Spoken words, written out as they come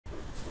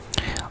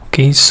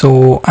Okay,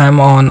 so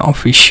I'm on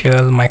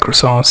official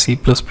Microsoft C++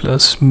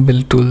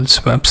 build tools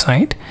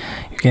website.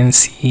 You can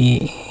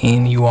see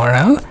in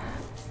URL,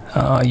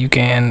 you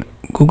can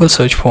Google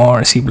search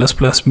for C++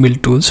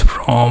 build tools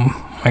from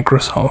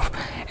Microsoft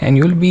and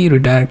you'll be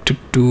redirected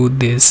to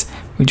this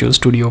Visual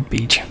Studio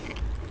page.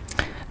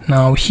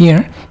 Now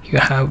here you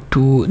have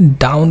to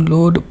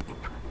download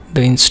the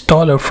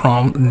installer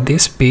from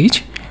this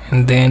page,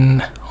 and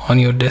then on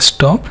your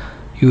desktop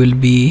you will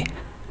be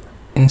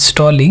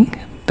installing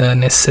the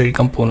necessary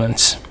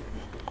components.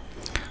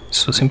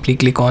 So simply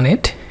click on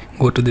it,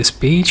 go to this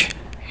page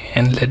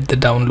and let the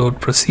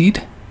download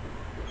proceed.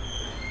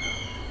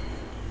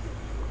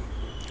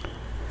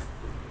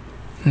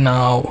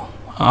 Now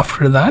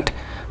after that,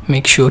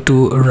 make sure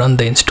to run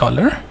the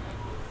installer.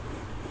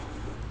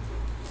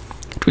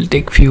 It will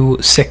take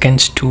few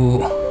seconds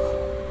to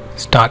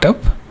start up.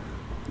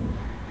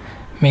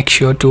 Make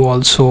sure to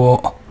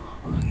also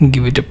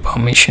give it a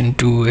permission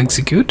to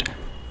execute.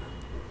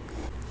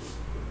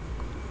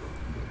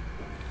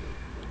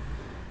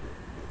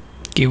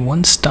 Okay,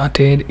 once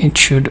started, it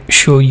should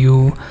show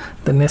you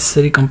the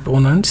necessary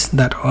components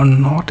that are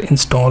not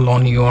installed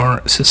on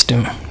your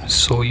system.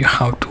 So you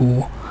have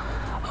to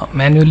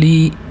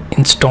manually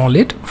install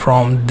it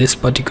from this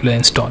particular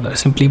installer.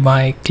 Simply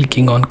by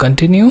clicking on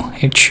continue,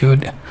 it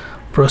should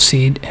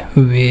proceed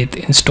with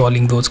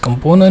installing those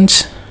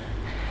components,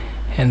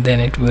 and then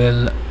it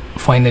will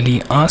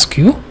finally ask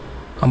you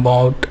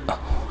about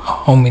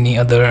how many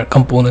other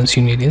components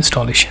you need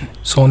installation.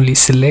 So only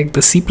select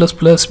the C++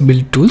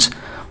 build tools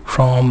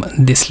from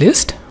this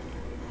list.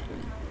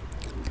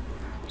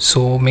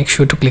 So make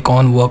sure to click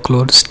on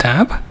workloads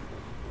tab.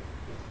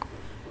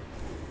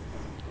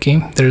 Okay,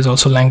 there is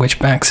also language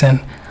packs and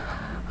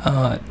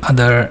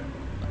other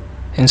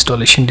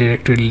installation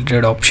directory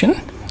related option.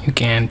 You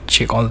can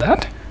check all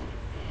that.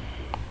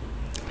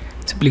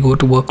 Simply go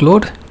to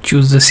workload,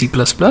 choose the C++,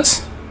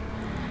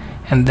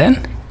 and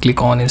then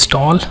click on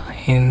install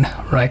in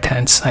right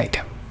hand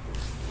side.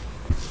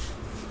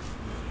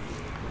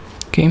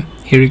 Okay,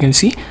 here you can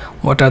see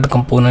what are the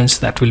components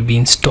that will be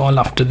installed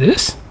after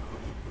this.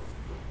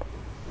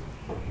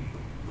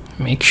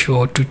 Make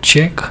sure to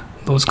check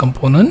those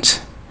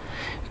components.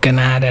 You can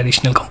add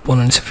additional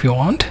components if you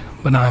want,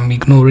 but I'm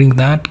ignoring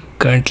that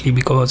currently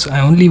because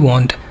I only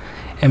want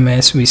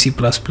MS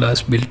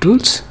VC++ build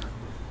tools.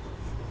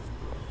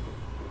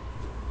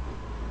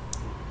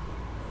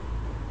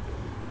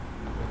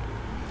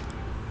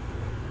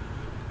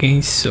 Okay,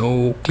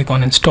 so click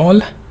on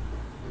install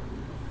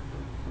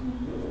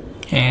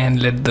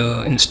and let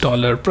the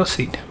installer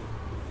proceed.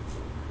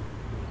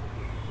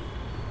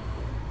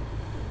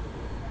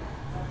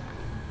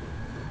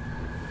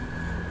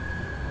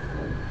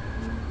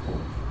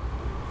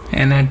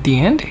 And at the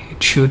end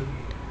it should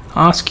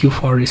ask you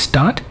for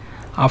restart.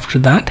 After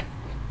that,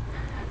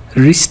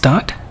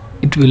 restart,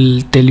 it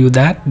will tell you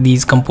that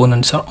these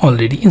components are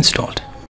already installed.